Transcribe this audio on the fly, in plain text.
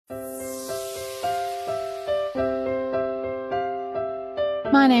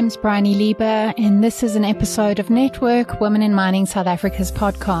My name's Bryony Lieber, and this is an episode of Network Women in Mining South Africa's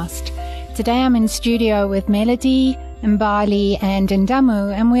podcast. Today I'm in studio with Melody, Mbali and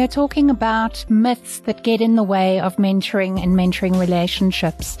Ndamu, and we are talking about myths that get in the way of mentoring and mentoring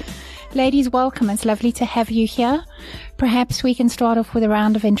relationships. Ladies, welcome. It's lovely to have you here. Perhaps we can start off with a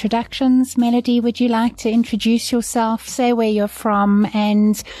round of introductions. Melody, would you like to introduce yourself, say where you're from,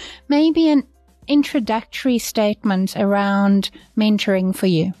 and maybe an introductory statement around mentoring for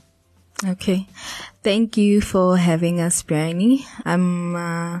you? Okay. Thank you for having us, Bryony.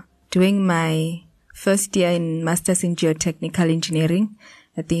 I'm doing my first year in Masters in Geotechnical Engineering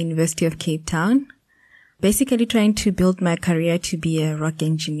at the University of Cape Town. Basically trying to build my career to be a rock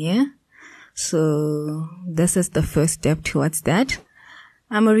engineer. So this is the first step towards that.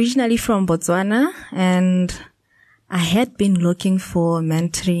 I'm originally from Botswana, and I had been looking for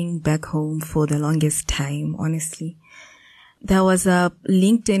mentoring back home for the longest time, honestly. There was a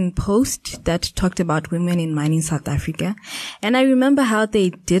LinkedIn post that talked about women in mining South Africa. And I remember how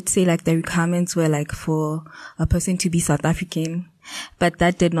they did say like the requirements were like for a person to be South African. But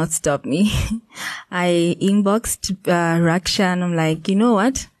that did not stop me. I inboxed Raksha and I'm like, you know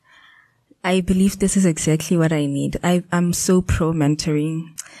what? I believe this is exactly what I need. I'm so pro mentoring.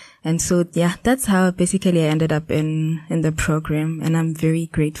 And so, yeah, that's how basically I ended up in the program. And I'm very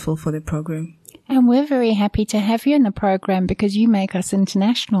grateful for the program. And we're very happy to have you in the program because you make us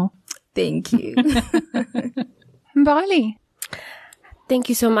international. Thank you. Mbali. Thank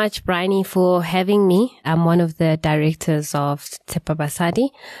you so much, Bryony, for having me. I'm one of the directors of Tshepa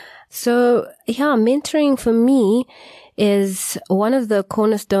Basadi. So, yeah, mentoring for me is one of the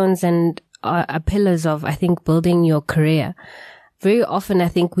cornerstones and pillars of, I think, building your career. Very often, I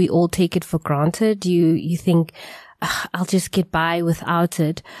think we all take it for granted. You think, I'll just get by without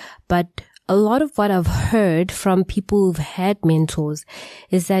it. But a lot of what I've heard from people who've had mentors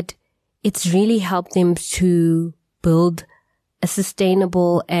is that it's really helped them to build a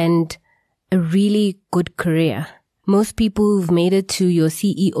sustainable and a really good career. Most people who've made it to your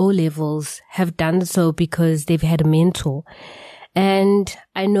CEO levels have done so because they've had a mentor. And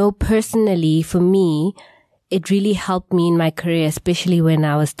I know personally for me, it really helped me in my career, especially when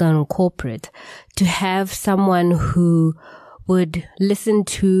I was still in corporate, to have someone who would listen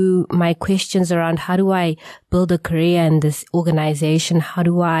to my questions around how do I build a career in this organization? How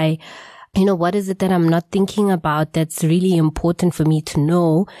do I, what is it that I'm not thinking about that's really important for me to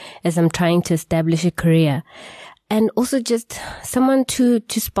know as I'm trying to establish a career? And also just someone to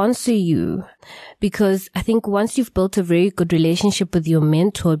sponsor you. Because I think once you've built a very good relationship with your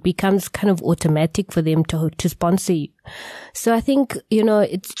mentor, it becomes kind of automatic for them to sponsor you. So I think,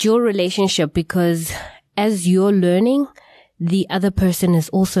 it's your relationship because as you're learning, the other person is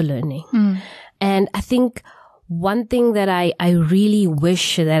also learning. And I think one thing that I really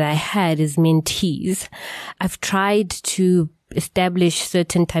wish that I had is mentees. I've tried to establish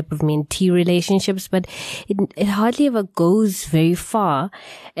certain type of mentee relationships, but it hardly ever goes very far.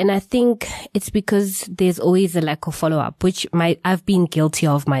 And I think it's because there's always a lack of follow-up, which I've been guilty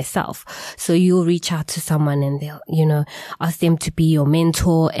of myself. So you'll reach out to someone and they'll, ask them to be your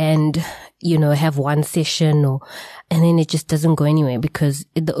mentor and, have one session and then it just doesn't go anywhere because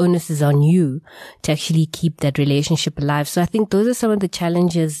the onus is on you to actually keep that relationship alive. So I think those are some of the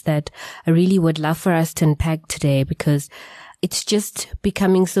challenges that I really would love for us to unpack today because it's just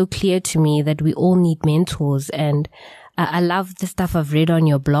becoming so clear to me that we all need mentors. And I love the stuff I've read on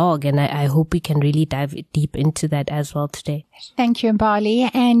your blog, and I hope we can really dive deep into that as well today. Thank you,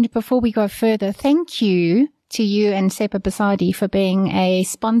 Mbali. And before we go further, thank you to you and Tshepa Basadi for being a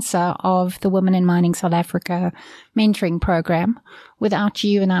sponsor of the Women in Mining South Africa mentoring program. Without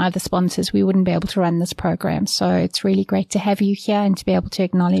you and our other sponsors, we wouldn't be able to run this program. So it's really great to have you here and to be able to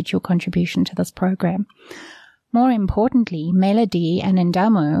acknowledge your contribution to this program. More importantly, Melody and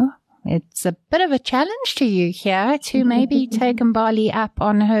Ndamu, it's a bit of a challenge to you here to maybe take Mbali up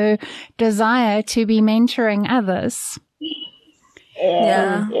on her desire to be mentoring others.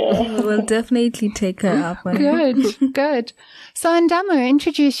 Yeah, we'll definitely take her up on it. Good. So Ndamu,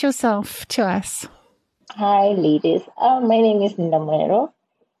 introduce yourself to us. Hi, ladies. My name is Ndamero,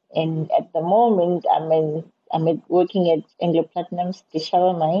 and at the moment I'm working at Anglo Platinum's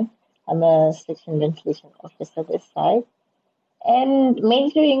Dishaba mine. I'm a section ventilation officer this side. And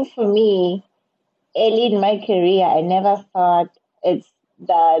mentoring for me, early in my career, I never thought it's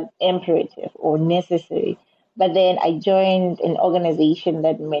that imperative or necessary. But then I joined an organization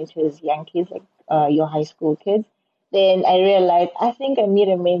that mentors young kids, like your high school kids. Then I realized I think I need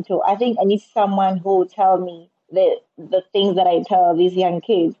a mentor. I think I need someone who will tell me the things that I tell these young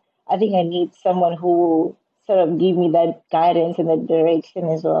kids. I think I need someone who will sort of give me that guidance and that direction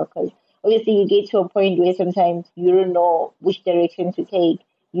as well. Because obviously you get to a point where sometimes you don't know which direction to take.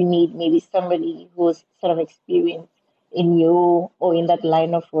 You need maybe somebody who's sort of experienced in you or in that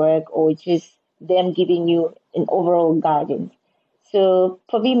line of work, or just them giving you an overall guidance. So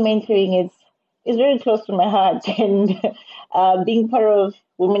for me, mentoring is very close to my heart, and being part of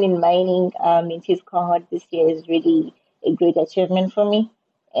Women in Mining in TIS cohort this year is really a great achievement for me.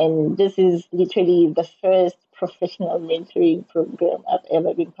 And this is literally the first professional mentoring program I've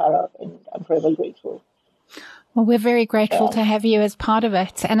ever been part of, and I'm forever grateful. Well, we're very grateful to have you as part of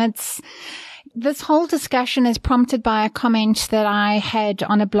it. And this whole discussion is prompted by a comment that I had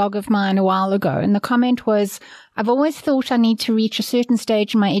on a blog of mine a while ago. And the comment was, I've always thought I need to reach a certain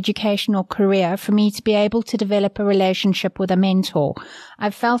stage in my educational career for me to be able to develop a relationship with a mentor.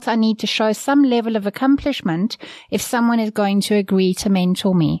 I've felt I need to show some level of accomplishment if someone is going to agree to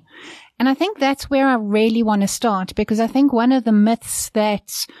mentor me. And I think that's where I really want to start, because I think one of the myths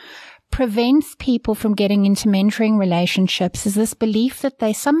that prevents people from getting into mentoring relationships is this belief that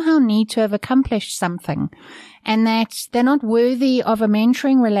they somehow need to have accomplished something, and that they're not worthy of a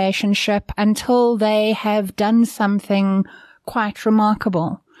mentoring relationship until they have done something quite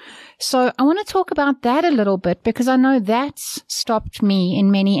remarkable. So I want to talk about that a little bit, because I know that's stopped me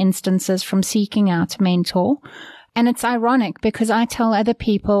in many instances from seeking out a mentor. And it's ironic because I tell other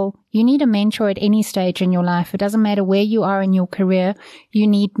people, you need a mentor at any stage in your life. It doesn't matter where you are in your career. You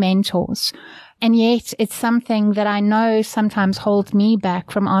need mentors. And yet it's something that I know sometimes holds me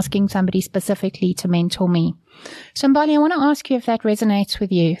back from asking somebody specifically to mentor me. So Mbali, I want to ask you if that resonates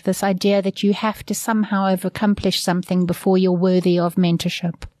with you, this idea that you have to somehow have accomplished something before you're worthy of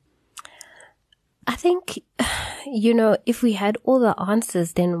mentorship. I think, if we had all the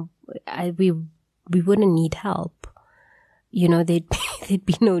answers, then we wouldn't need help. There'd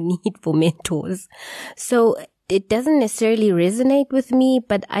be no need for mentors. So it doesn't necessarily resonate with me,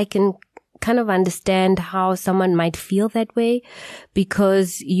 but I can kind of understand how someone might feel that way,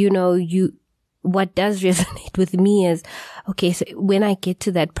 because, what does resonate with me is, okay, so when I get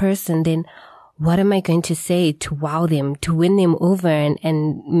to that person, then what am I going to say to wow them, to win them over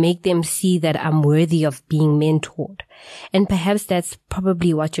and make them see that I'm worthy of being mentored? And perhaps that's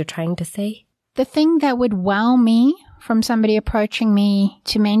probably what you're trying to say. The thing that would wow me from somebody approaching me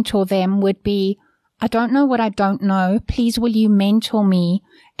to mentor them would be, I don't know what I don't know. Please, will you mentor me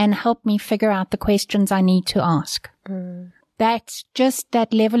and help me figure out the questions I need to ask? That's just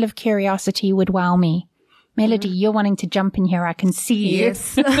that level of curiosity would wow me. Melody, you're wanting to jump in here. I can see you.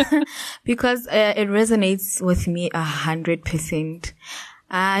 Yes, because it resonates with me 100%.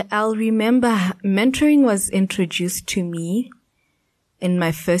 I'll remember mentoring was introduced to me in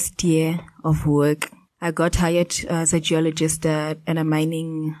my first year of work. I got hired as a geologist at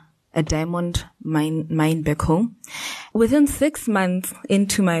a diamond mine back home. Within 6 months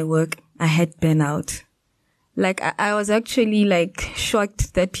into my work, I had burnout. I was actually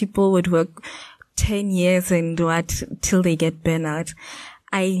shocked that people would work 10 years and till they get burnout.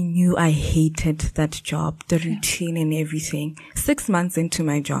 I knew I hated that job, the routine and everything. 6 months into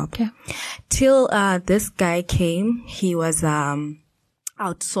my job. Yeah. Till this guy came. He was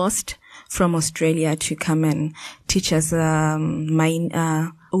outsourced from Australia to come and teach us mine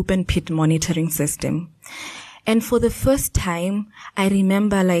open pit monitoring system. And for the first time, I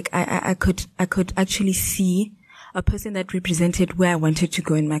remember I could actually see a person that represented where I wanted to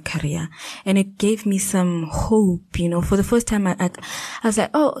go in my career. And it gave me some hope, for the first time I was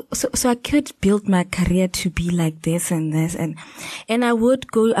like, oh, so I could build my career to be like this and this. And I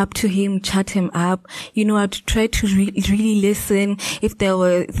would go up to him, chat him up, I'd try to really listen. If there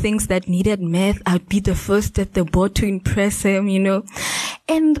were things that needed math, I'd be the first at the board to impress him,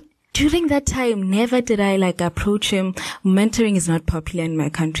 And during that time, never did I approach him. Mentoring is not popular in my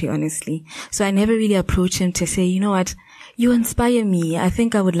country, honestly. So I never really approached him to say, you know what, you inspire me. I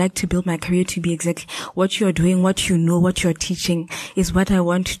think I would like to build my career to be exactly what you're doing, what you know, what you're teaching is what I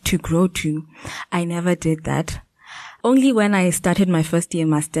want to grow to. I never did that. Only when I started my first year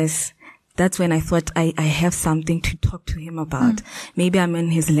master's, that's when I thought I have something to talk to him about. Maybe I'm in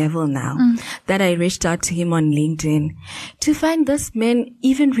his level now. That I reached out to him on LinkedIn to find this man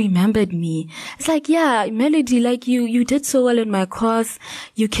even remembered me. It's yeah, Melody, you did so well in my course.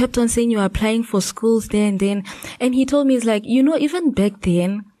 You kept on saying you were applying for schools there and then. And he told me, it's even back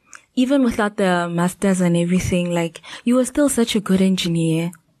then, even without the masters and everything, you were still such a good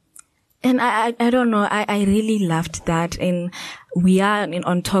engineer. And I don't know, I really loved that. And we are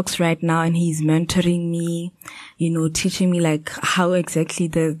on talks right now, and he's mentoring me, teaching me how exactly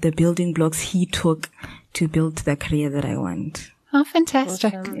the building blocks he took to build the career that I want. Oh,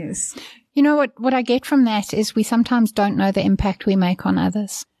 fantastic. Yes. You know what I get from that is we sometimes don't know the impact we make on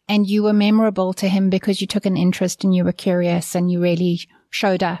others. And you were memorable to him because you took an interest and you were curious and you really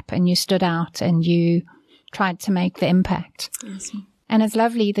showed up and you stood out and you tried to make the impact. Yes. And it's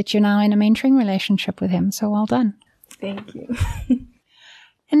lovely that you're now in a mentoring relationship with him. So well done. Thank you.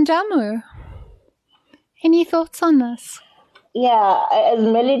 And Damu, any thoughts on this? Yeah, as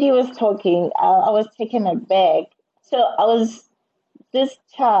Melody was talking, I was taken aback. So I was this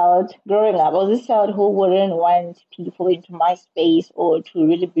child growing up. I was this child who wouldn't want people into my space or to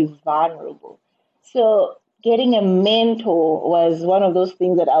really be vulnerable. So getting a mentor was one of those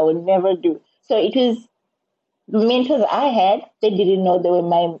things that I would never do. So it was the mentors I had. They didn't know they were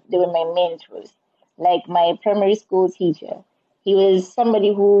my mentors. Like my primary school teacher, he was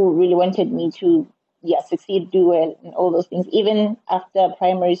somebody who really wanted me to succeed, do well, and all those things. Even after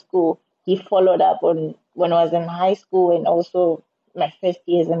primary school, he followed up on when I was in high school and also my first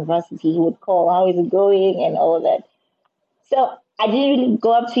years in varsity. He would call, how is it going, and all that. So I didn't really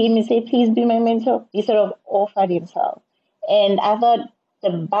go up to him and say, please be my mentor. He sort of offered himself. And I thought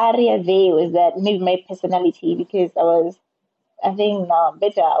the barrier there was that maybe my personality, because I think now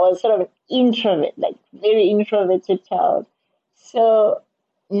better, I was sort of an introvert, like very introverted child. So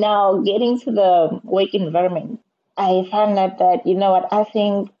now getting to the work environment, I found out that, you know what, I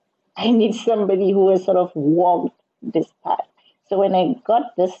think I need somebody who has sort of walked this path. So when I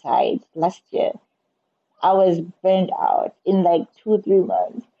got this side last year, I was burnt out in like 2-3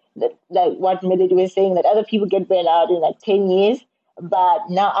 months. Like what Melody was saying, that other people get burnt out in like 10 years. But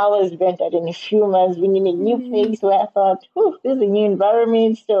now I was burnt out in a few months, being in a new place where I thought, this is a new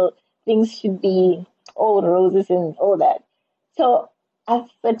environment, so things should be all roses and all that. So I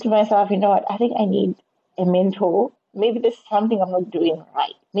said to myself, you know what, I think I need a mentor. Maybe there's something I'm not doing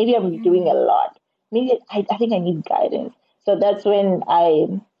right. Maybe I'm doing a lot. Maybe I think I need guidance. So that's when I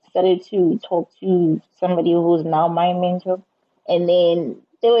started to talk to somebody who's now my mentor. And then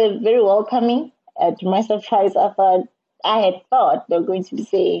they were very welcoming. To my surprise, I had thought they were going to be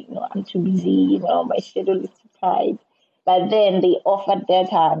saying, no, I'm too busy, my schedule is too tight. But then they offered their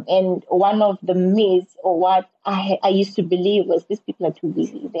time. And one of the myths or what I used to believe was these people are too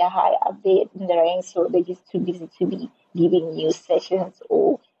busy. They're high up there in the ranks, so they're just too busy to be giving you sessions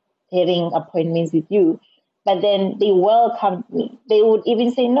or having appointments with you. But then they welcomed me. They would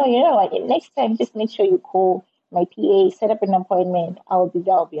even say, no, you know what, next time just make sure you call my PA, set up an appointment. I'll be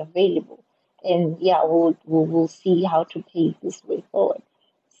available. And we'll see how to pave this way forward.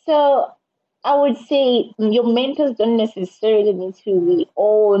 So I would say your mentors don't necessarily need to be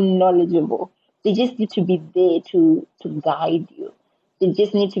all knowledgeable. They just need to be there to guide you. They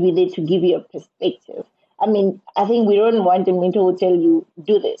just need to be there to give you a perspective. I mean, I think we don't want a mentor who will tell you,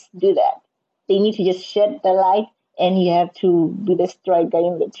 do this, do that. They need to just shed the light, and you have to be the striker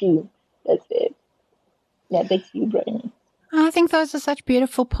in the team. That's it. Yeah, back to you, Brian. I think those are such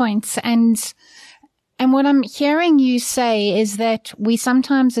beautiful points. And what I'm hearing you say is that we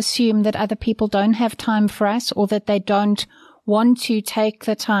sometimes assume that other people don't have time for us, or that they don't want to take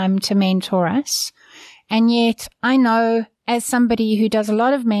the time to mentor us. And yet I know, as somebody who does a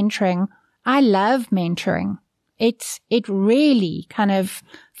lot of mentoring, I love mentoring. It really kind of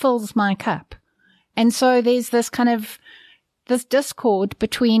fills my cup. And so there's this kind of this discord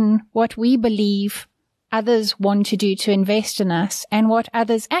between what we believe others want to do to invest in us and what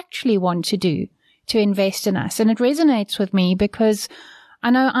others actually want to do to invest in us. And it resonates with me because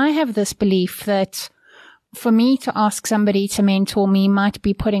I know I have this belief that for me to ask somebody to mentor me might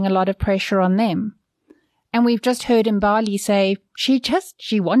be putting a lot of pressure on them. And we've just heard Mbali say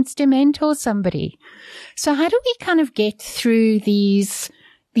she wants to mentor somebody. So how do we kind of get through these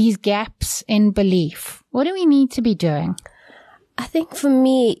gaps in belief? What do we need to be doing? I think for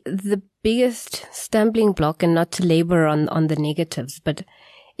me, the biggest stumbling block, and not to labor on the negatives, but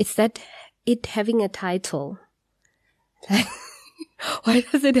it's that it having a title. Why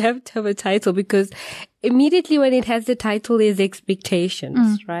does it have to have a title? Because immediately when it has the title, there's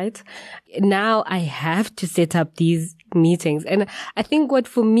expectations, right? Now I have to set up these meetings. And I think what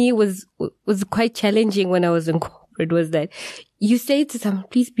for me was quite challenging when I was in corporate was that you say to someone,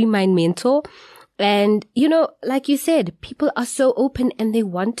 please be my mentor. And, like you said, people are so open and they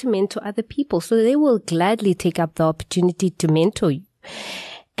want to mentor other people. So they will gladly take up the opportunity to mentor you.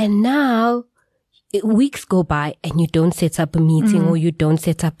 And now weeks go by and you don't set up a meeting or you don't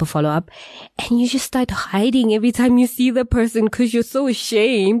set up a follow-up, and you just start hiding every time you see the person because you're so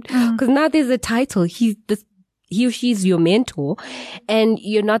ashamed because now there's a title. He or she is your mentor and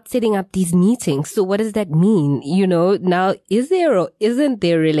you're not setting up these meetings. So what does that mean? Now is there or isn't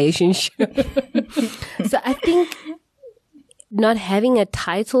there a relationship? So I think not having a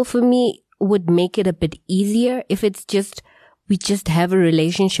title for me would make it a bit easier if it's just, we just have a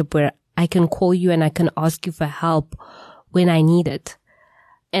relationship where I can call you and I can ask you for help when I need it.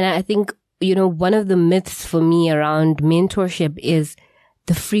 And I think, one of the myths for me around mentorship is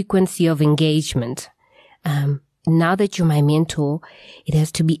the frequency of engagement. Now that you're my mentor, it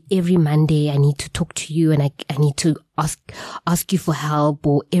has to be every Monday. I need to talk to you and I need to ask you for help,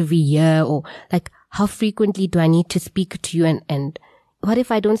 or every year, or like, how frequently do I need to speak to you? And what if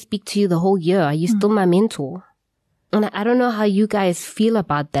I don't speak to you the whole year? Are you still my mentor? And I don't know how you guys feel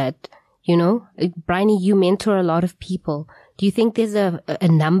about that. Bryony, you mentor a lot of people. Do you think there's a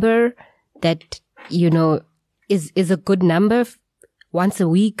number that, is a good number? Once a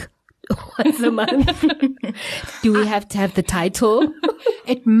week? Once a month? Do we have to have the title?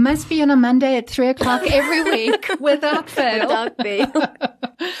 It must be on a Monday at 3:00 every week without fail.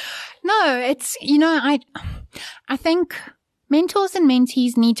 No, it's, I think mentors and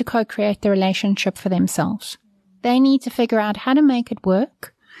mentees need to co-create the relationship for themselves. They need to figure out how to make it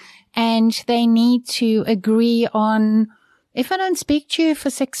work, and they need to agree on, if I don't speak to you for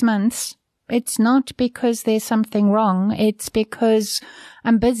 6 months, it's not because there's something wrong. It's because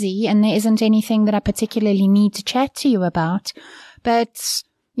I'm busy and there isn't anything that I particularly need to chat to you about. But,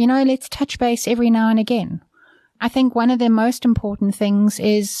 let's touch base every now and again. I think one of the most important things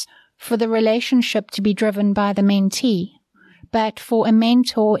is for the relationship to be driven by the mentee, but for a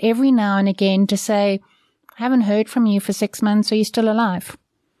mentor every now and again to say, I haven't heard from you for 6 months. Are you still alive?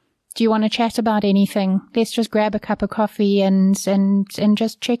 Do you want to chat about anything? Let's just grab a cup of coffee and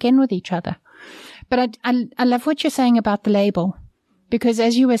just check in with each other. But I love what you're saying about the label, because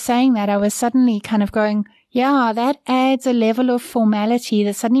as you were saying that, I was suddenly kind of going, yeah, that adds a level of formality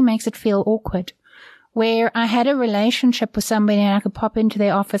that suddenly makes it feel awkward. Where I had a relationship with somebody and I could pop into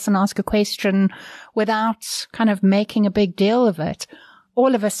their office and ask a question without kind of making a big deal of it.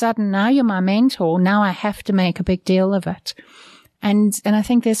 All of a sudden, now you're my mentor. Now I have to make a big deal of it. And I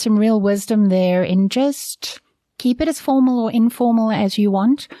think there's some real wisdom there in just keep it as formal or informal as you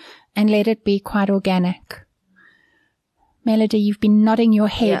want and let it be quite organic. Melody, you've been nodding your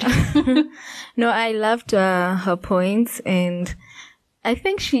head. Yeah. No, I loved her points, and I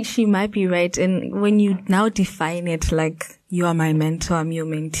think she might be right. And when you now define it like you are my mentor, I'm your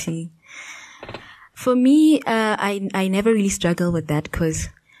mentee. For me, I never really struggle with that, because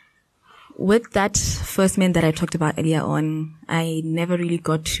with that first man that I talked about earlier on, I never really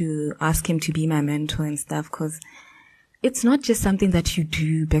got to ask him to be my mentor and stuff, because it's not just something that you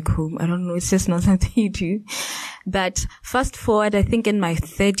do back home. I don't know. It's just not something you do. But fast forward, I think in my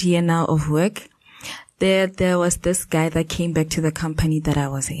 3rd year now of work, there was this guy that came back to the company that I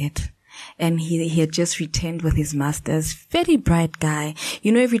was at. And he had just returned with his master's. Very bright guy.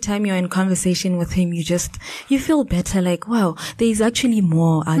 Every time you're in conversation with him, you feel better. Like, wow, there's actually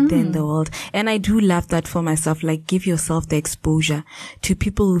more out there in the world. And I do love that for myself. Like, give yourself the exposure to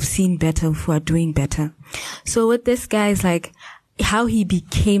people who've seen better, who are doing better. So with this guy, is like how he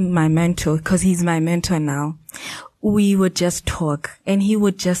became my mentor, because he's my mentor now. We would just talk and he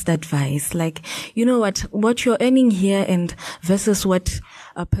would just advise, like, what you're earning here and versus what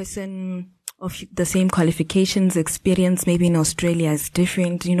a person of the same qualifications, experience maybe in Australia is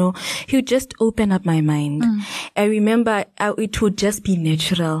different. He would just open up my mind. I remember it would just be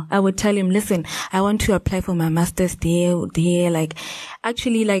natural. I would tell him, listen, I want to apply for my master's there. Like,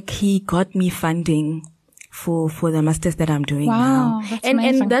 actually, like, he got me funding for the masters that I'm doing now. That's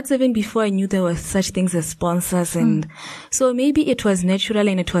amazing. And that's even before I knew there were such things as sponsors. And so maybe it was natural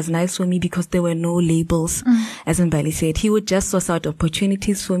and it was nice for me because there were no labels. As Mbali said, he would just source out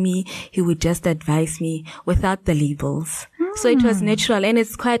opportunities for me. He would just advise me without the labels. So it was natural and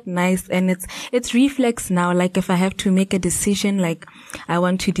it's quite nice, and it's reflex now. Like, if I have to make a decision, like I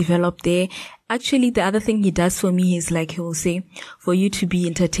want to develop there. Actually, the other thing he does for me is, like, he will say, for you to be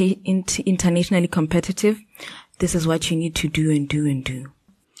internationally competitive, this is what you need to do and do and do.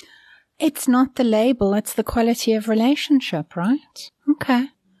 It's not the label, it's the quality of relationship, right? Okay.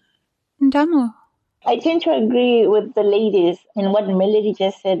 Ndamu. I tend to agree with the ladies in what Melody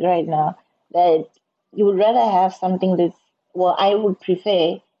just said right now, that you would rather have something that's, well, I would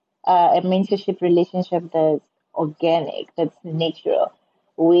prefer a mentorship relationship that's organic, that's natural,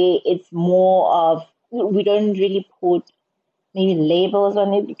 where it's more of, we don't really put maybe labels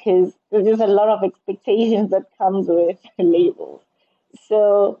on it, because there's just a lot of expectations that comes with labels.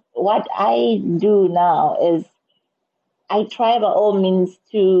 So what I do now is I try by all means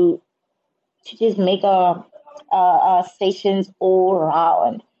to just make our sessions all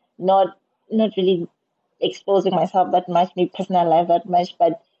around, not really exposing myself that much, my personal life that much,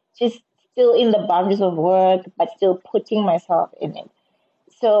 but just still in the boundaries of work, but still putting myself in it.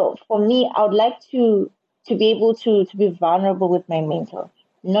 So for me, I would like to be able to be vulnerable with my mentor,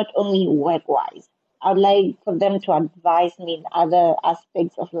 not only work-wise. I would like for them to advise me in other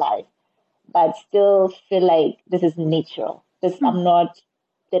aspects of life, but still feel like this is natural. I'm not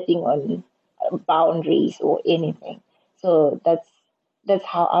stepping on boundaries or anything. So that's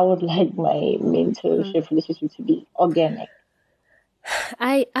how I would like my mentorship relationship to be, organic.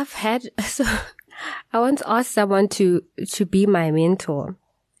 I once asked someone to be my mentor,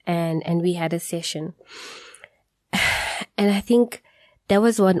 and we had a session, and I think that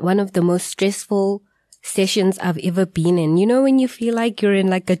was one of the most stressful sessions I've ever been in. You know, when you feel like you're in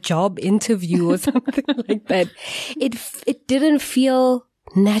like a job interview or something like that, it didn't feel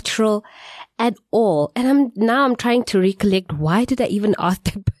natural at all. And I'm trying to recollect, why did I even ask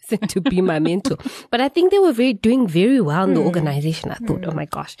that person to be my mentor? But I think they were doing very well in the organization. I thought, oh my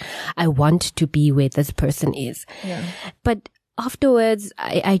gosh, I want to be where this person is. Yeah. But afterwards,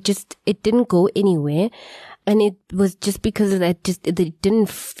 it didn't go anywhere. And it was just because of that, it didn't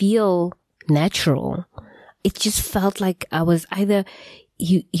feel natural. It just felt like I was either,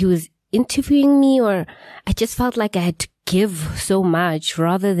 he was interviewing me, or I just felt like I had to give so much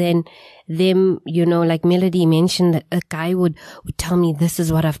rather than them, you know, like Melody mentioned, that a guy would tell me, this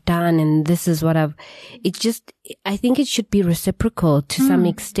is what I've done and this is what I think it should be reciprocal to some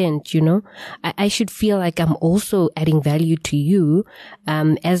extent, you know. I should feel like I'm also adding value to you,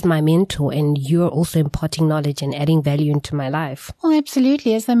 as my mentor, and you're also imparting knowledge and adding value into my life. Well,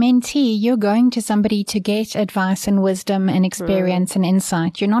 absolutely. As the mentee, you're going to somebody to get advice and wisdom and experience and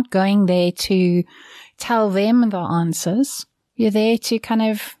insight. You're not going there to tell them the answers. You're there to kind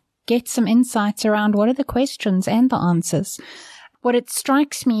of get some insights around what are the questions and the answers. What it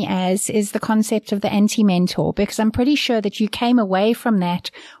strikes me as is the concept of the anti-mentor, because I'm pretty sure that you came away from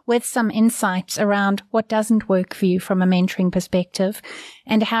that with some insights around what doesn't work for you from a mentoring perspective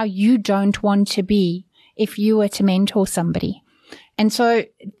and how you don't want to be if you were to mentor somebody. And so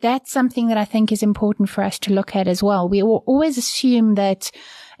that's something that I think is important for us to look at as well. We always assume that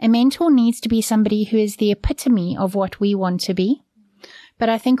a mentor needs to be somebody who is the epitome of what we want to be. But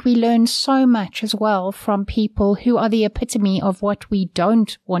I think we learn so much as well from people who are the epitome of what we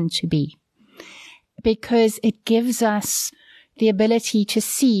don't want to be, because it gives us the ability to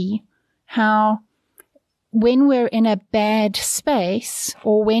see how when we're in a bad space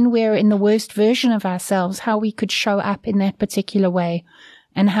or when we're in the worst version of ourselves, how we could show up in that particular way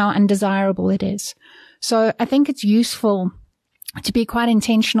and how undesirable it is. So I think it's useful to be quite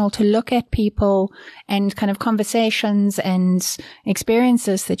intentional to look at people and kind of conversations and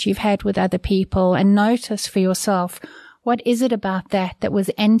experiences that you've had with other people and notice for yourself, what is it about that was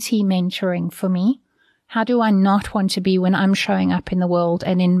anti-mentoring for me? How do I not want to be when I'm showing up in the world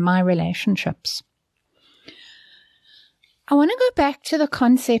and in my relationships? I want to go back to the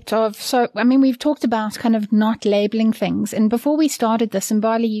concept of, we've talked about kind of not labeling things. And before we started this,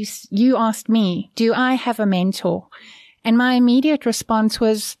 Mbali, you asked me, do I have a mentor? And my immediate response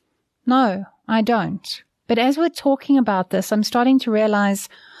was, no, I don't. But as we're talking about this, I'm starting to realize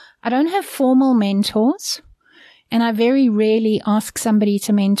I don't have formal mentors, and I very rarely ask somebody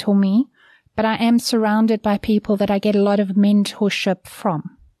to mentor me, but I am surrounded by people that I get a lot of mentorship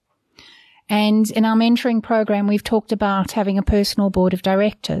from. And in our mentoring program, we've talked about having a personal board of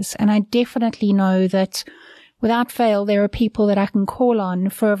directors, and I definitely know that without fail, there are people that I can call on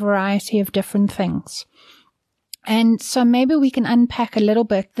for a variety of different things. And so maybe we can unpack a little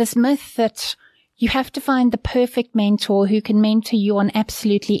bit this myth that you have to find the perfect mentor who can mentor you on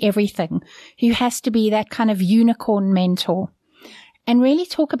absolutely everything, who has to be that kind of unicorn mentor, and really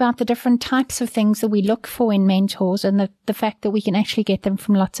talk about the different types of things that we look for in mentors and the fact that we can actually get them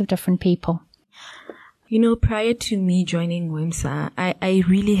from lots of different people. You know, prior to me joining WIMSA, I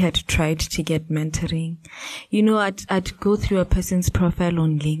really had tried to get mentoring. You know, I'd go through a person's profile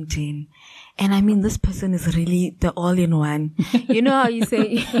on LinkedIn. And I mean, this person is really the all-in-one. You know how you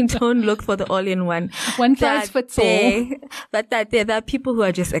say you don't look for the all-in-one. One size fits all. But there are people who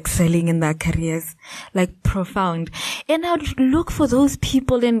are just excelling in their careers, like profound. And I'd look for those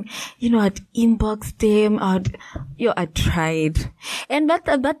people and, you know, I'd inbox them. I tried. And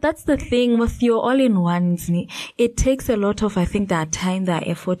that's the thing with your all-in-ones. It takes a lot of, I think, that time, that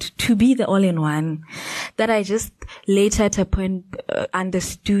effort to be the all-in-one, that I just later at a point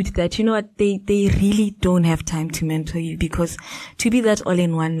understood that, you know what, they really don't have time to mentor you, because to be that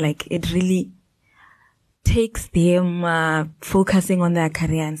all-in-one, like, it really takes them focusing on their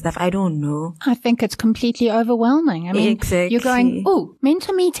career and stuff? I don't know. I think it's completely overwhelming. I mean, Exactly. you're going, oh,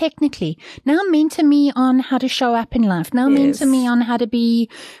 mentor me technically. Now mentor me on how to show up in life. Now mentor me on how to be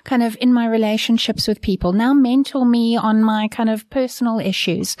kind of in my relationships with people. Now mentor me on my kind of personal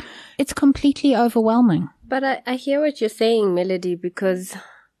issues. It's completely overwhelming. But I hear what you're saying, Melody, because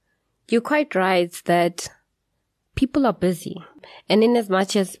you're quite right that people are busy. And in as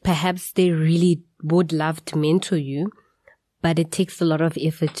much as perhaps they really would love to mentor you, but it takes a lot of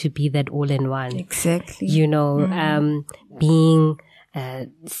effort to be that all-in-one. Exactly. You know, being a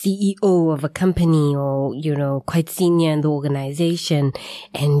CEO of a company or, you know, quite senior in the organization,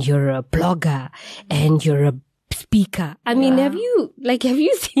 and you're a blogger and you're a speaker. I mean, have you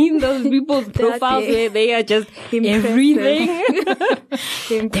seen those people's profiles where they are just everything?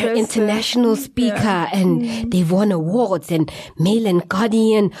 They're international speaker and they've won awards and Mail and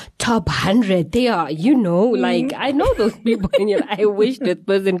Guardian top 100. They are, you know, like, I know those people and you're like, I wish this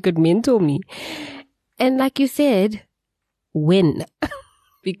person could mentor me. And like you said, when?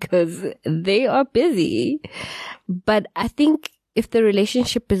 Because they are busy. But I think if the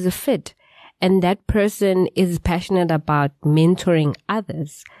relationship is a fit, and that person is passionate about mentoring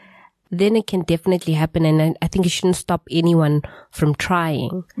others, then it can definitely happen. And I think it shouldn't stop anyone from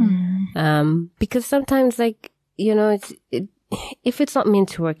trying. Because sometimes, like, you know, if it's not meant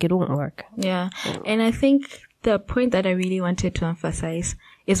to work, it won't work. Yeah. And I think the point that I really wanted to emphasize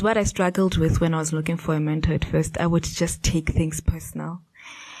is what I struggled with when I was looking for a mentor at first. I would just take things personal.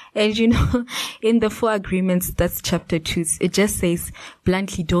 And you know, in the 4 agreements, that's chapter 2, it just says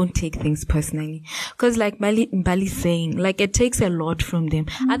bluntly, don't take things personally. Cause like Mbali's saying, like it takes a lot from them.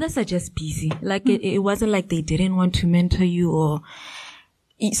 Others are just busy. Like it wasn't like they didn't want to mentor you or,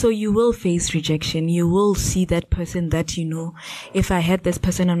 so you will face rejection. You will see that person that, you know, if I had this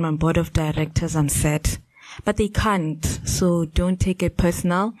person on my board of directors, I'm set. But they can't. So don't take it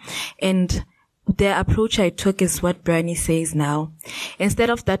personal. And the approach I took is what Bryony says now. Instead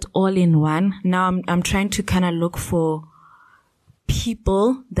of that all-in-one, now I'm trying to kind of look for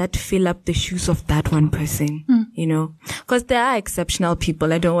people that fill up the shoes of that one person, you know, because there are exceptional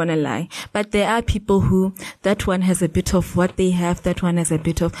people. I don't want to lie, but there are people who that one has a bit of what they have. That one has a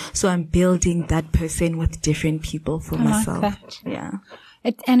bit of, so I'm building that person with different people for myself. Like that. Yeah.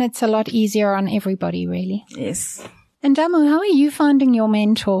 And it's a lot easier on everybody, really. Yes. And Damu, how are you finding your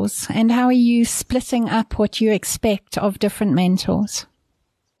mentors, and how are you splitting up what you expect of different mentors?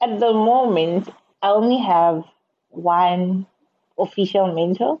 At the moment, I only have one official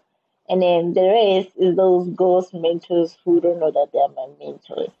mentor, and then the rest is those ghost mentors who don't know that they're my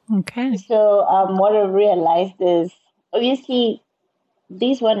mentors. Okay. So what I realized is, obviously,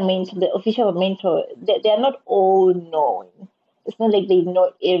 this one mentor, the official mentor, they're not all knowing. It's not like they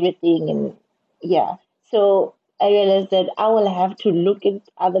know everything, and yeah. So I realized that I will have to look at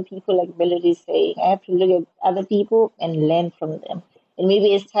other people, like Melody is saying. I have to look at other people and learn from them. And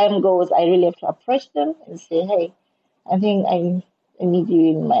maybe as time goes, I really have to approach them and say, hey, I think I need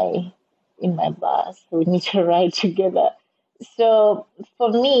you in my bus. We need to ride together. So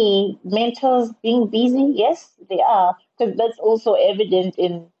for me, mentors being busy, yes, they are. Because that's also evident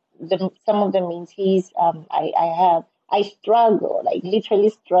in some of the mentees I have. I struggle, like literally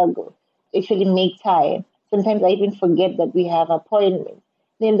struggle, actually make time. Sometimes I even forget that we have appointments.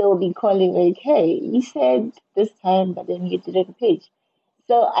 Then they'll be calling like, hey, you said this time, but then you didn't pitch.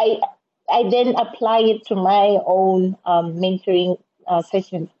 So I then apply it to my own mentoring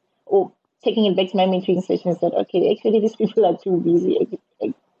sessions, or taking it back to my mentoring sessions that, okay, actually these people are too busy,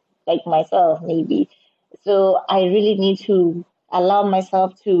 like myself maybe. So I really need to allow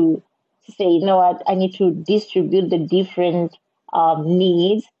myself to say, you know what, I need to distribute the different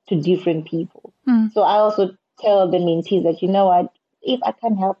needs to different people. So I also tell the mentees that, you know what, if I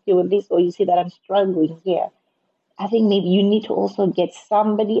can help you with this, or you see that I'm struggling here, I think maybe you need to also get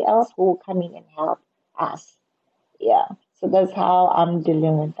somebody else who will come in and help us. Yeah. So that's how I'm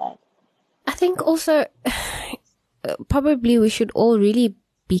dealing with that. I think also probably we should all really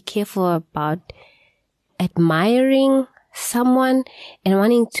be careful about admiring someone and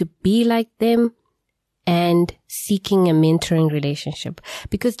wanting to be like them and seeking a mentoring relationship.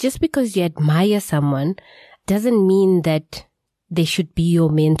 Because just because you admire someone doesn't mean that they should be your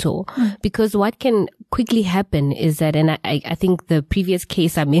mentor. Because what can quickly happen is that, and I think the previous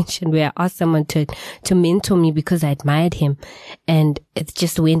case I mentioned where I asked someone to mentor me because I admired him and it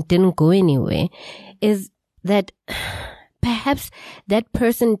just didn't go anywhere, is that perhaps that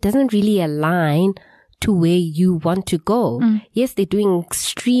person doesn't really align to where you want to go. Yes, they're doing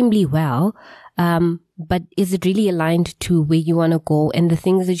extremely well. but is it really aligned to where you want to go and the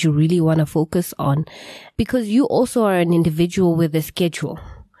things that you really want to focus on? Because you also are an individual with a schedule.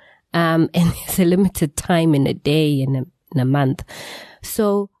 And there's a limited time in a day, in a month.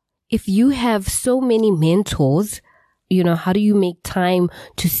 So if you have so many mentors, how do you make time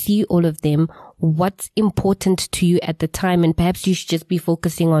to see all of them? What's important to you at the time? And perhaps you should just be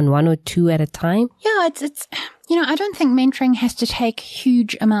focusing on one or two at a time. Yeah, it's I don't think mentoring has to take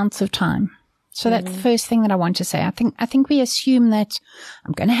huge amounts of time. So that's the first thing that I want to say. I think we assume that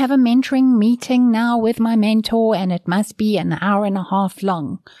I'm going to have a mentoring meeting now with my mentor and it must be an hour and a half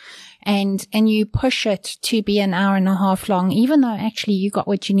long. And you push it to be an hour and a half long, even though actually you got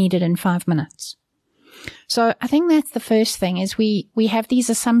what you needed in 5 minutes. So I think that's the first thing is we have these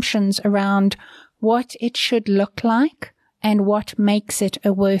assumptions around what it should look like and what makes it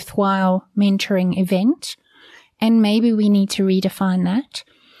a worthwhile mentoring event. And maybe we need to redefine that.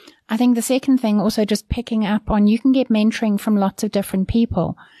 I think the second thing also just picking up on, you can get mentoring from lots of different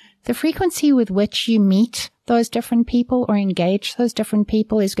people. The frequency with which you meet those different people or engage those different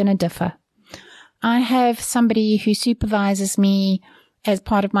people is going to differ. I have somebody who supervises me as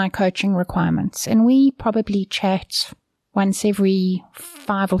part of my coaching requirements, and we probably chat once every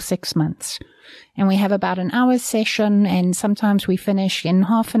 5 or 6 months. And we have about an hour's session, and sometimes we finish in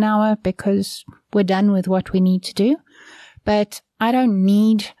half an hour because we're done with what we need to do. But I don't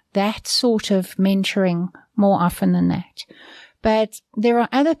need that sort of mentoring more often than that. But there are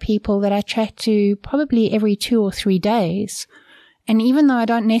other people that I chat to probably every 2 or 3 days. And even though I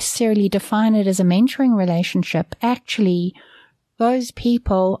don't necessarily define it as a mentoring relationship, actually those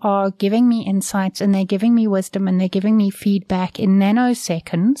people are giving me insights and they're giving me wisdom and they're giving me feedback in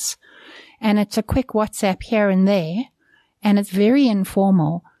nanoseconds. And it's a quick WhatsApp here and there. And it's very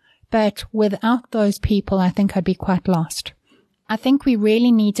informal. But without those people, I think I'd be quite lost. I think we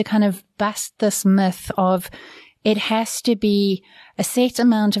really need to kind of bust this myth of it has to be a set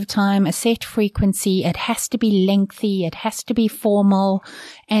amount of time, a set frequency. It has to be lengthy. It has to be formal.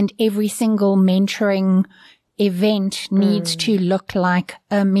 And every single mentoring event needs to look like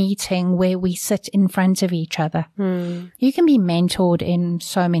a meeting where we sit in front of each other. You can be mentored in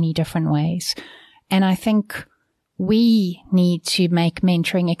so many different ways. And I think we need to make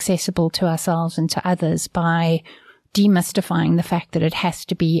mentoring accessible to ourselves and to others by demystifying the fact that it has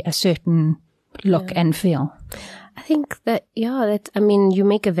to be a certain look and feel. I think that, you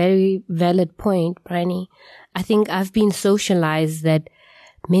make a very valid point, Bryony. I think I've been socialized that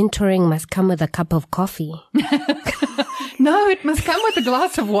mentoring must come with a cup of coffee. No, it must come with a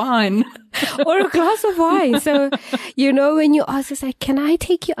glass of wine. Or a glass of wine. So, when you ask, it's like, can I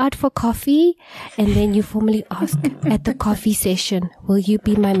take you out for coffee? And then you formally ask at the coffee session, will you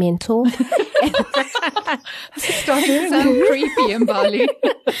be my mentor? This starting to sound creepy in Bali.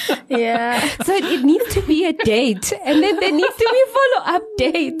 Yeah. So it needs to be a date. And then there needs to be follow-up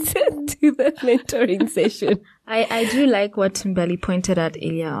dates to the mentoring session. I do like what Mbali pointed out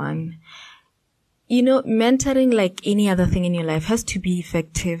earlier on. Mentoring, like any other thing in your life, has to be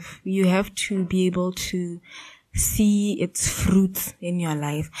effective. You have to be able to see its fruits in your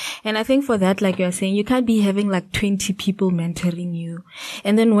life. And I think for that, like you're saying, you can't be having like 20 people mentoring you.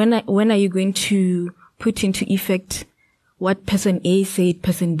 And then when are you going to put into effect what person A said,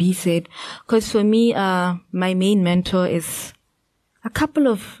 person B said? Because for me, my main mentor is a couple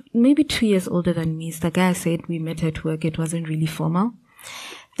of, maybe 2 years older than me. It's the guy I said we met at work. It wasn't really formal.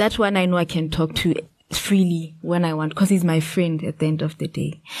 That one I know I can talk to freely when I want, because he's my friend at the end of the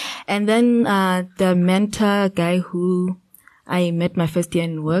day. And then the mentor guy who I met my first year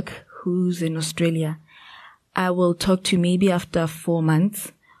in work, who's in Australia, I will talk to maybe after 4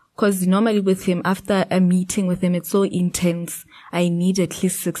 months, because normally with him, after a meeting with him, it's so intense. I need at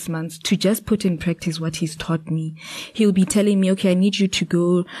least 6 months to just put in practice what he's taught me. He'll be telling me, okay, I need you to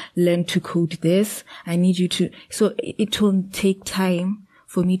go learn to code this. I need you to, so it will take time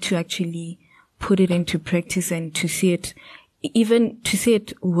for me to actually put it into practice and to see it, even to see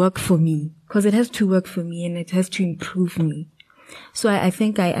it work for me, because it has to work for me and it has to improve me. So I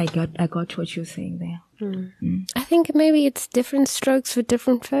think I got what you're saying there. I think maybe it's different strokes for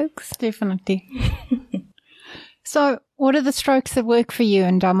different folks. Definitely. So what are the strokes that work for you,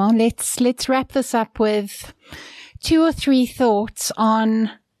 Ndamo? Let's wrap this up with 2 or 3 thoughts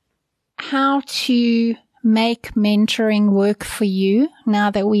on how to make mentoring work for you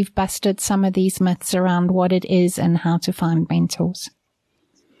now that we've busted some of these myths around what it is and how to find mentors.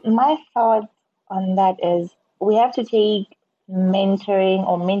 My thought on that is we have to take mentoring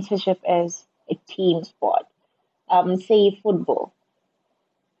or mentorship as a team sport. Say football.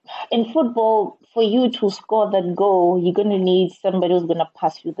 In football, for you to score that goal, you're going to need somebody who's going to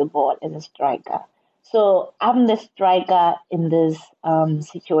pass you the ball as a striker. So I'm the striker in this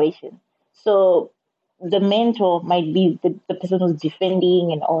situation. So the mentor might be the person who's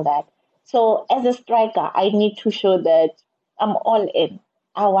defending and all that. So as a striker, I need to show that I'm all in.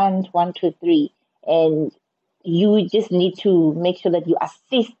 I want 1, 2, 3. And you just need to make sure that you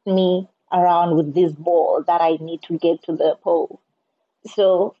assist me around with this ball that I need to get to the pole.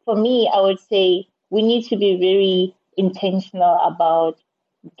 So for me, I would say we need to be very intentional about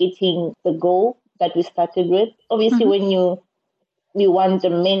getting the goal that we started with. Obviously, when you want a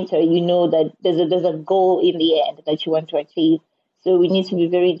mentor, you know that there's a goal in the end that you want to achieve. So we need to be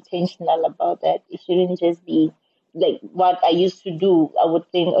very intentional about that. It shouldn't just be like what I used to do. I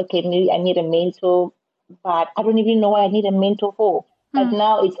would think, okay, maybe I need a mentor, but I don't even know what I need a mentor for. But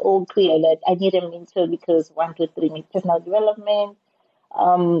now it's all clear that I need a mentor because 1, 2, 3, personal development,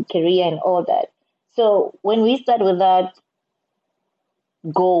 career and all that. So when we start with that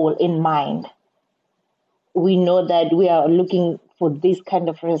goal in mind, we know that we are looking for this kind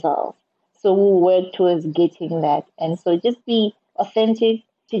of results. So we'll work towards getting that. And so just be authentic,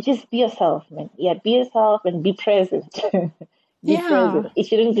 to just be yourself, man. Yeah, be yourself and be present. Be present. It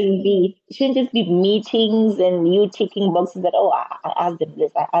shouldn't just be meetings and you ticking boxes that, I asked them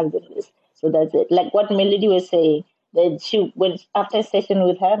this, I asked them this. So that's it. Like what Melody was saying, that she went after a session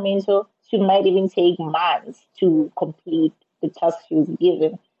with her mentor, she might even take months to complete the task she was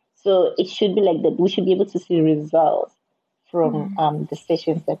given. So it should be like that. We should be able to see results from the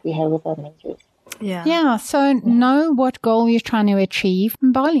sessions that we have with our mentors. Yeah. So know what goal you're trying to achieve,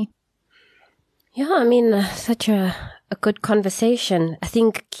 Mbali. Yeah, I mean, such a good conversation. I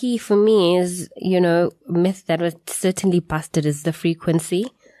think key for me is, myth that was certainly busted is the frequency.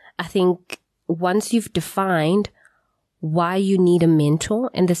 I think once you've defined why you need a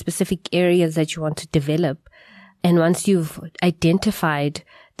mentor and the specific areas that you want to develop, and once you've identified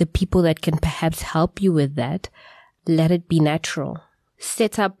the people that can perhaps help you with that, let it be natural.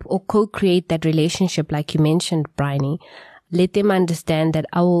 Set up or co-create that relationship like you mentioned, Bryony. Let them understand that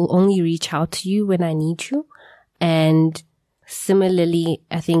I will only reach out to you when I need you. And similarly,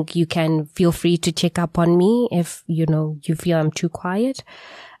 I think you can feel free to check up on me if, you feel I'm too quiet.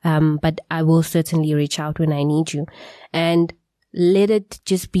 But I will certainly reach out when I need you. And let it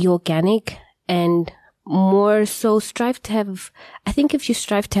just be organic and more so if you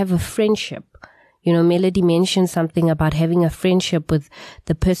strive to have a friendship, Melody mentioned something about having a friendship with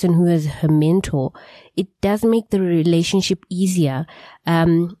the person who is her mentor. It does make the relationship easier.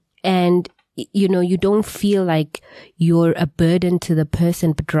 And, you don't feel like you're a burden to the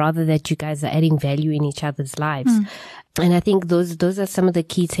person, but rather that you guys are adding value in each other's lives. And I think those are some of the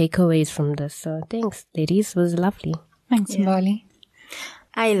key takeaways from this. So thanks, ladies. It was lovely. Thanks, Mbali.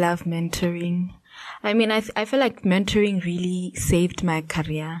 I love mentoring. I mean, I feel like mentoring really saved my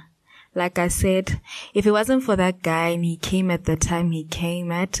career. Like I said, if it wasn't for that guy and he came at the time he came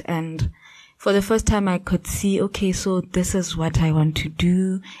at, and for the first time I could see, okay, so this is what I want to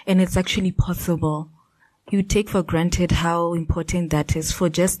do and it's actually possible. You take for granted how important that is for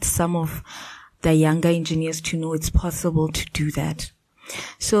just some of the younger engineers to know it's possible to do that.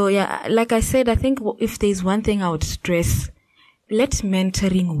 So yeah, like I said, I think if there's one thing I would stress, let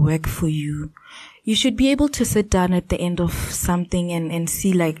mentoring work for you. You should be able to sit down at the end of something and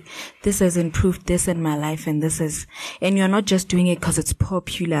see like, this has improved this in my life and and you're not just doing it because it's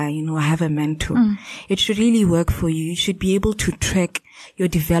popular, I have a mentor. It should really work for you. You should be able to track your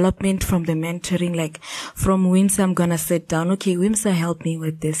development from the mentoring, like from Wimsa, I'm going to sit down. Okay, Wimsa helped me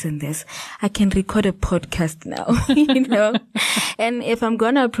with this and this. I can record a podcast now, And if I'm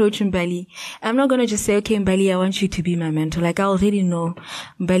going to approach Mbali, I'm not going to just say, okay, Mbali, I want you to be my mentor. Like I already know,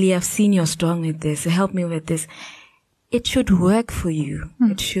 Mbali, I've seen you're strong with this. Help me with this. It should work for you.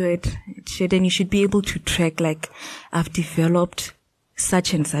 It should. And you should be able to track, like, I've developed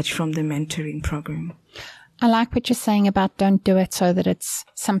such and such from the mentoring program. I like what you're saying about don't do it so that it's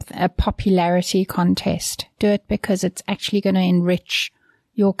a popularity contest. Do it because it's actually going to enrich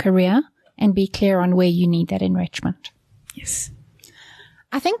your career and be clear on where you need that enrichment. Yes.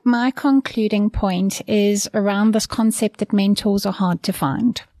 I think my concluding point is around this concept that mentors are hard to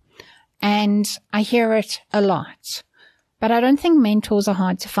find. And I hear it a lot, but I don't think mentors are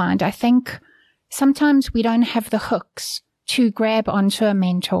hard to find. I think sometimes we don't have the hooks to grab onto a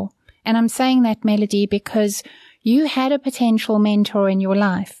mentor. And I'm saying that, Melody, because you had a potential mentor in your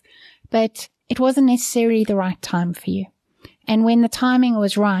life, but it wasn't necessarily the right time for you. And when the timing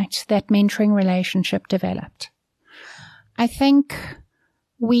was right, that mentoring relationship developed. I think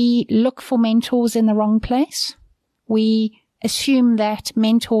we look for mentors in the wrong place. We assume that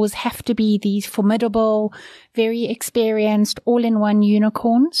mentors have to be these formidable, very experienced, all-in-one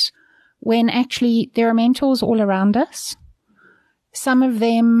unicorns, when actually there are mentors all around us. Some of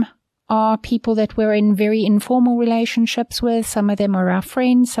them are people that we're in very informal relationships with. Some of them are our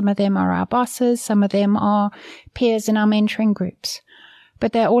friends. Some of them are our bosses. Some of them are peers in our mentoring groups.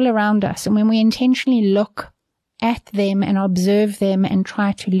 But they're all around us. And when we intentionally look at them and observe them and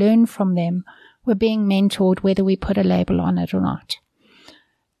try to learn from them, we're being mentored whether we put a label on it or not.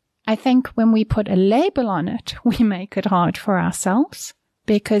 I think when we put a label on it, we make it hard for ourselves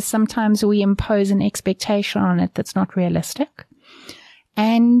because sometimes we impose an expectation on it that's not realistic.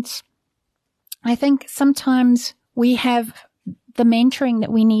 And I think sometimes we have the mentoring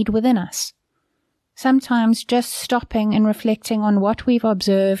that we need within us. Sometimes just stopping and reflecting on what we've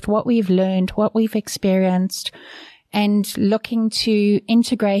observed, what we've learned, what we've experienced, and looking to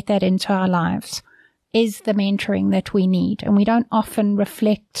integrate that into our lives is the mentoring that we need. And we don't often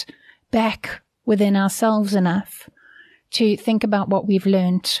reflect back within ourselves enough to think about what we've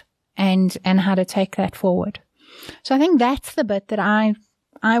learned and how to take that forward. So I think that's the bit that I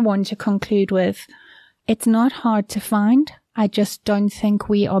want to conclude with. It's not hard to find. I just don't think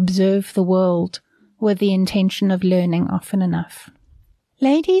we observe the world with the intention of learning often enough.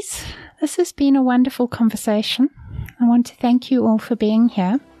 Ladies, this has been a wonderful conversation. I want to thank you all for being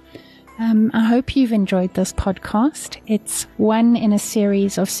here. I hope you've enjoyed this podcast. It's one in a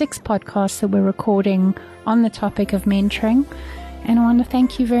series of 6 podcasts that we're recording on the topic of mentoring. And I want to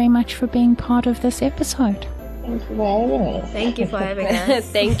thank you very much for being part of this episode. Thank you for having me. Thank you for having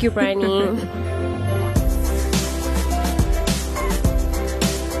us. Thank you, Bryony.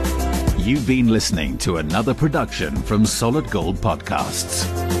 You've been listening to another production from Solid Gold Podcasts.